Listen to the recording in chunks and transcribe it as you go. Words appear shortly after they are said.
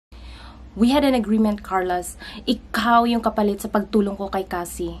We had an agreement, Carlos. Ikaw yung kapalit sa pagtulong ko kay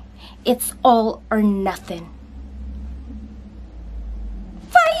Cassie. It's all or nothing.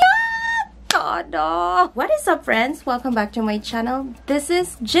 What is up, friends? Welcome back to my channel. This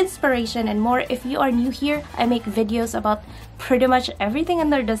is Ginspiration and more. If you are new here, I make videos about pretty much everything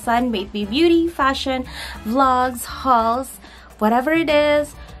under the sun, may it be beauty, fashion, vlogs, hauls, whatever it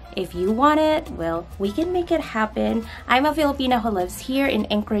is. If you want it, well, we can make it happen. I'm a Filipina who lives here in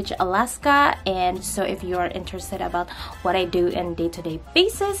Anchorage, Alaska, and so if you are interested about what I do on a day-to-day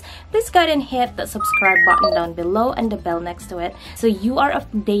basis, please go ahead and hit the subscribe button down below and the bell next to it so you are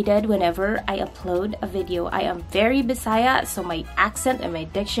updated whenever I upload a video. I am very Bisaya, so my accent and my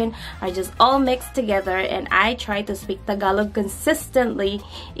diction are just all mixed together, and I try to speak Tagalog consistently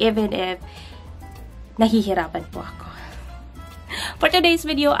even if nahihirapan po ako. For today's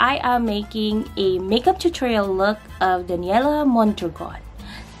video, I am making a makeup tutorial look of Daniela Mondragon.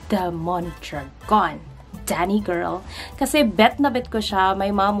 The Mondragon. Danny girl. Kasi bet na bet ko siya.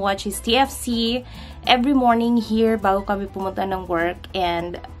 My mom watches TFC every morning here bago kami pumunta ng work.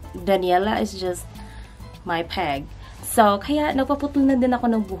 And Daniela is just my peg. So, kaya nagpaputol na din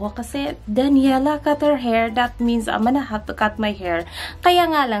ako ng buhok kasi Daniela cut her hair. That means I'm gonna have to cut my hair. Kaya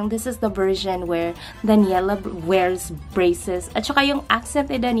nga lang, this is the version where Daniela wears braces. At saka yung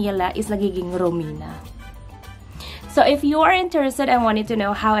accent ni Daniela is nagiging Romina. So, if you are interested and wanted to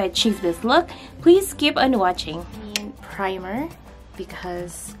know how I achieved this look, please keep on watching. Primer,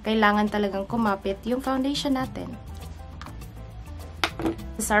 because kailangan talagang kumapit yung foundation natin.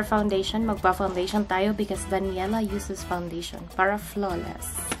 This is our foundation. Magpa-foundation tayo because Daniela uses foundation para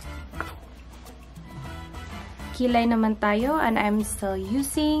flawless. Kilay naman tayo, and I'm still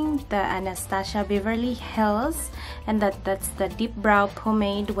using the Anastasia Beverly Hills, and that's the deep brow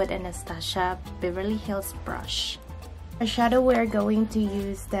pomade with Anastasia Beverly Hills brush. Our shadow, we're going to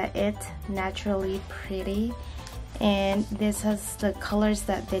use the It Naturally Pretty. And this has the colors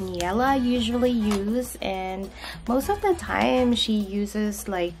that Daniela usually use, and most of the time she uses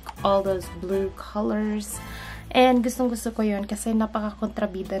like all those blue colors, and gustong gusto ko yun kasi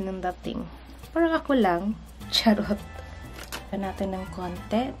napaka-kontrabida ng dating. Parang ako lang, charot. Natin ng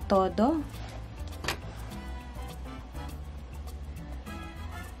konti, todo.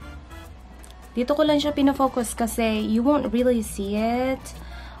 Dito ko lang siya pinafocus kasi you won't really see it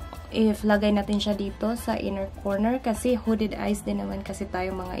if lagay natin siya dito sa inner corner kasi hooded eyes din naman kasi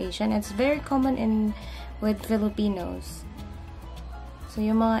tayo mga Asian. It's very common with Filipinos. So,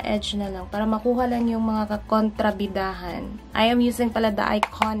 yung mga edge na lang para makuha lang yung mga kakontrabidahan. I am using pala the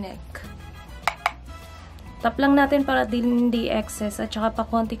Iconic. Tap lang natin para hindi excess at saka pa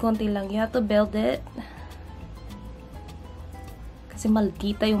konti-konti lang. You have to build it. Kasi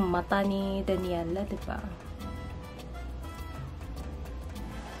maldita yung mata ni Daniela, diba?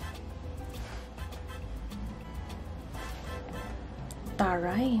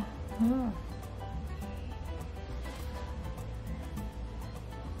 Taray.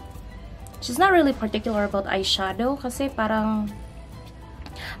 She's not really particular about eyeshadow kasi parang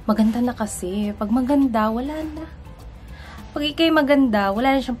maganda na kasi. Pag maganda, wala na. Pag ikay maganda,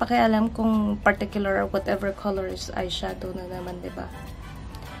 wala na siyang pakialam kung particular or whatever colors eyeshadow na naman, diba?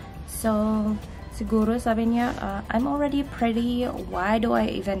 So, siguro sabi niya, I'm already pretty. Why do I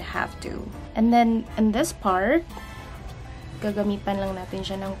even have to? And then, in this part, gagamitan lang natin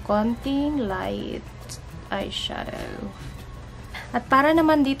siya ng konting light eyeshadow. At para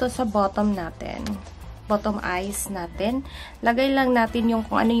naman dito sa bottom natin, bottom eyes natin, lagay lang natin yung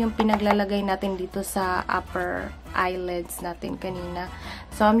kung ano yung pinaglalagay natin dito sa upper eyelids natin kanina.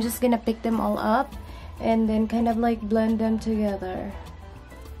 So, I'm just gonna pick them all up and then kind of like blend them together.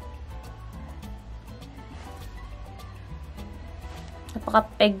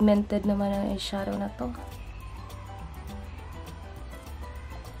 Napaka-pigmented naman ang eyeshadow na to.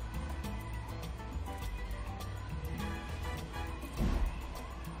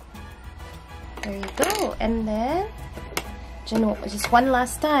 There you go. And then, just one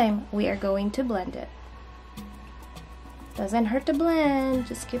last time, we are going to blend it. Doesn't hurt to blend.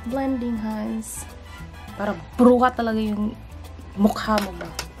 Just keep blending, Hans. Para bruha talaga yung mukha mo ba.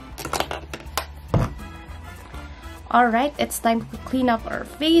 Alright, it's time to clean up our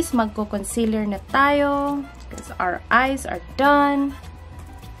face. Magko-concealer na tayo. Because our eyes are done.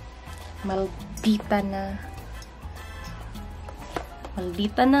 Maldita na.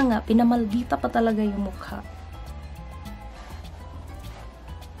 Maldita na nga. Pinamaldita pa talaga yung mukha.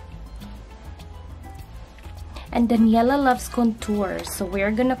 And Daniela loves contour. So,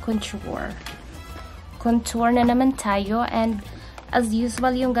 we're gonna contour. Contour na naman tayo. And, as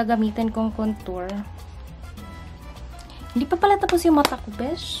usual, yung gagamitin kong contour. Hindi pa pala tapos yung mata ko,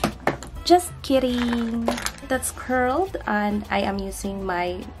 besh. Just kidding. That's curled, and I am using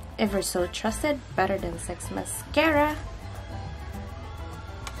my ever so trusted Better Than Sex mascara.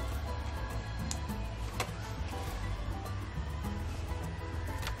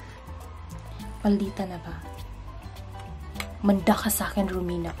 Maldita na ba? Manda ka sa akin,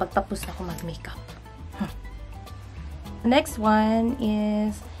 Romina, pagtapos na ako mag-makeup. Next one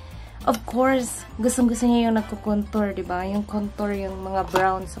is, of course, gustong-gusto niya yung nagko-contour, diba? Yung contour, yung mga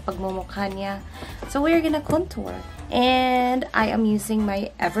brown sa pagmumukha niya. So, we're gonna contour. And I am using my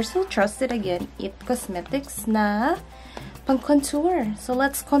ever so trusted again, It Cosmetics na pang-contour. So,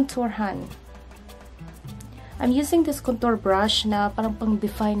 let's contour, hun. I'm using this contour brush na parang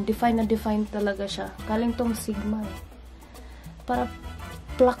pang-define. Define talaga siya. Galing tong Sigma. Para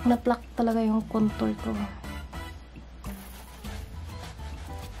plak na plak talaga yung contour ko.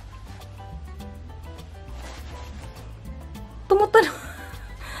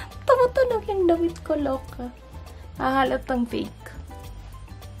 Tumutunog yung damit ko, loka. Hahalatang fake.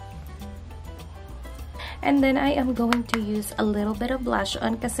 And then I am going to use a little bit of blush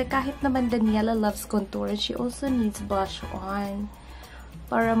on kasi kahit naman Daniela loves contour, she also needs blush on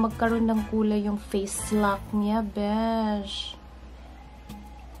para magkaroon ng kulay yung face lock niya, besh.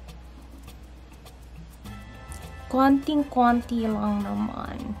 Konting-konti lang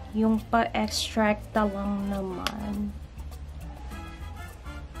naman. Yung pa-extract lang naman.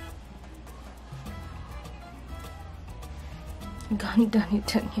 Ganda ni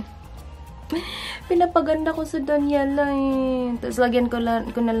Daniela. Pinapaganda ko sa Daniela eh. Tapos lagyan ko na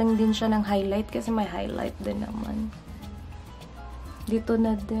lang din siya ng highlight kasi may highlight din naman. Dito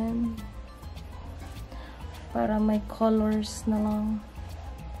na din. Para may colors na lang.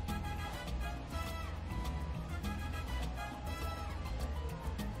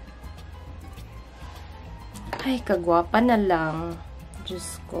 Ay, kagwapa na lang.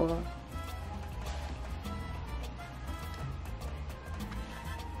 Diyos ko.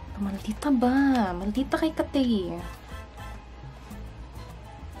 Maldita ba? Maldita kay Kate.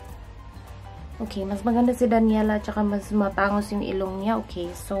 Okay, mas maganda si Daniela tsaka mas matangos yung ilong niya.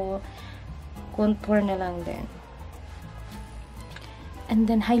 Okay, so contour na lang din. And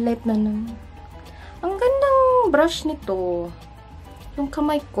then highlight na nun. Ang gandang brush nito. Yung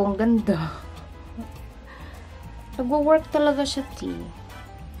kamay ko, ang ganda. Nagwo-work talaga siya, T.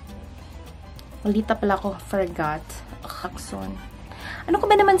 Maldita pala ako. Forgot. Akakson. Ano ka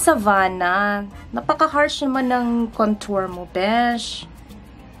ba naman, Savannah? Napaka-harsh naman ng contour mo, besh.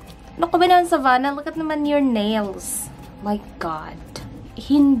 Ano ka ba naman, Savannah? Look at naman your nails. My God.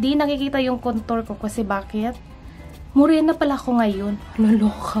 Hindi nakikita yung contour ko kasi bakit? Morena pala ako ngayon.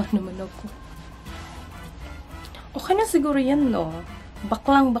 Naloka naman ako. Okay na siguro yan, no?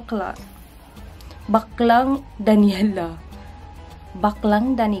 Baklang-bakla. Baklang Daniela.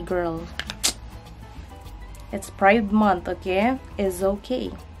 Baklang Dani girl. It's Pride Month, okay? It's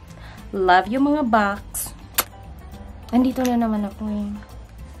okay. Love you, mga box. Andito na naman ako eh.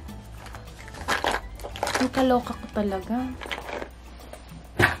 Ang kaloka ko talaga.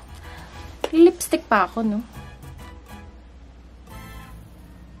 Lipstick pa ako, no?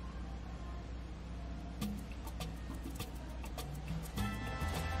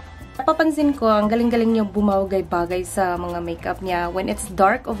 Napapansin ko, ang galing-galing niya bumawagay-bagay sa mga makeup niya. When it's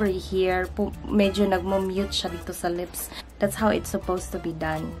dark over here, medyo nagmo-mute siya dito sa lips. That's how it's supposed to be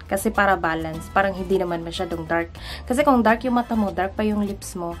done. Kasi para balance. Parang hindi naman masyadong dark. Kasi kung dark yung mata mo, dark pa yung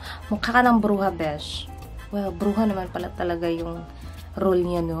lips mo, mukha ka ng bruha, besh. Well, bruha naman pala talaga yung role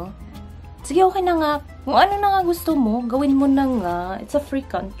niya, no? Sige, okay na nga. Kung ano na nga gusto mo, gawin mo na nga. It's a free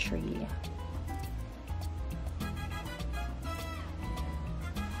country.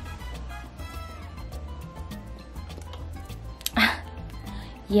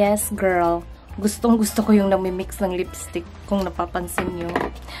 Yes, girl. Gustong-gusto ko yung namimix ng lipstick kung napapansin nyo.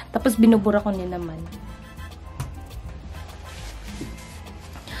 Tapos binubura ko niya naman.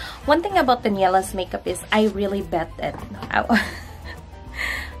 One thing about Daniela's makeup is I really bet it.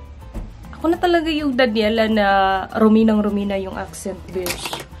 Ako na talaga yung Daniela na Rominang-Romina yung accent,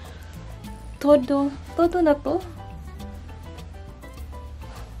 bitch. Todo na to.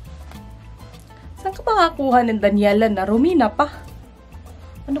 Saan ka makakuha ng Daniela na Romina pa?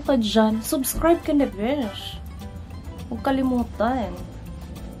 Ano ka dyan? Subscribe ka na, besh. Huwag kalimutan.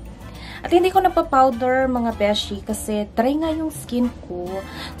 At hindi ko napapowder, mga beshi, kasi dry nga yung skin ko.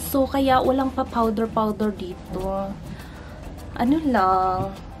 So, kaya walang pa-powder dito. Ano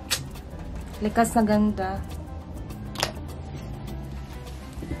lang. Likas na ganda.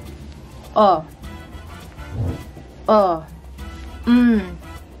 Oh. Oh.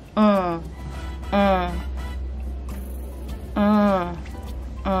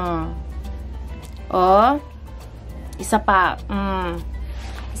 Oh. Isa pa.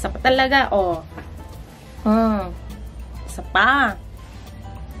 Isa pa talaga. Oh. Isa pa.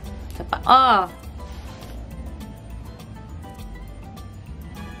 Isa pa. Oh.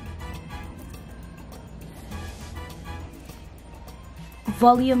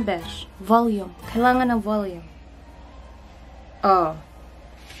 Volume, besh. Volume. Kailangan ng volume. Oh.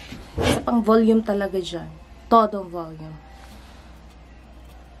 Isa pang volume talaga dyan. Todong volume.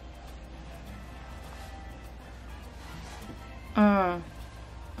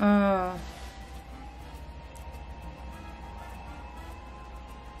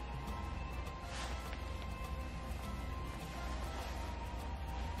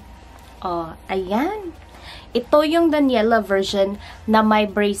 Oh, ayan. Ito yung Daniela version na may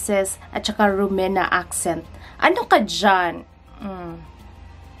braces at saka Rumena accent. Ano ka dyan?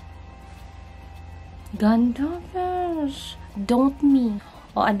 Ganda, besh. Don't me.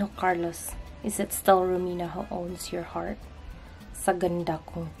 O ano, Carlos? Is it still Romina who owns your heart? Sa ganda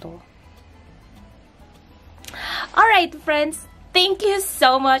kong to. Alright, friends. Thank you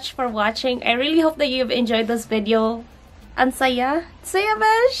so much for watching. I really hope that you've enjoyed this video. Ang saya. Saya,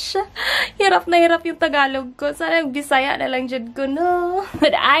 besh. Hirap na hirap yung Tagalog ko. Sana yung Bisaya na lang dyan ko, no?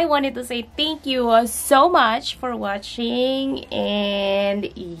 But I wanted to say thank you so much for watching. And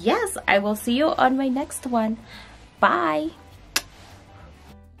yes, I will see you on my next one. Bye!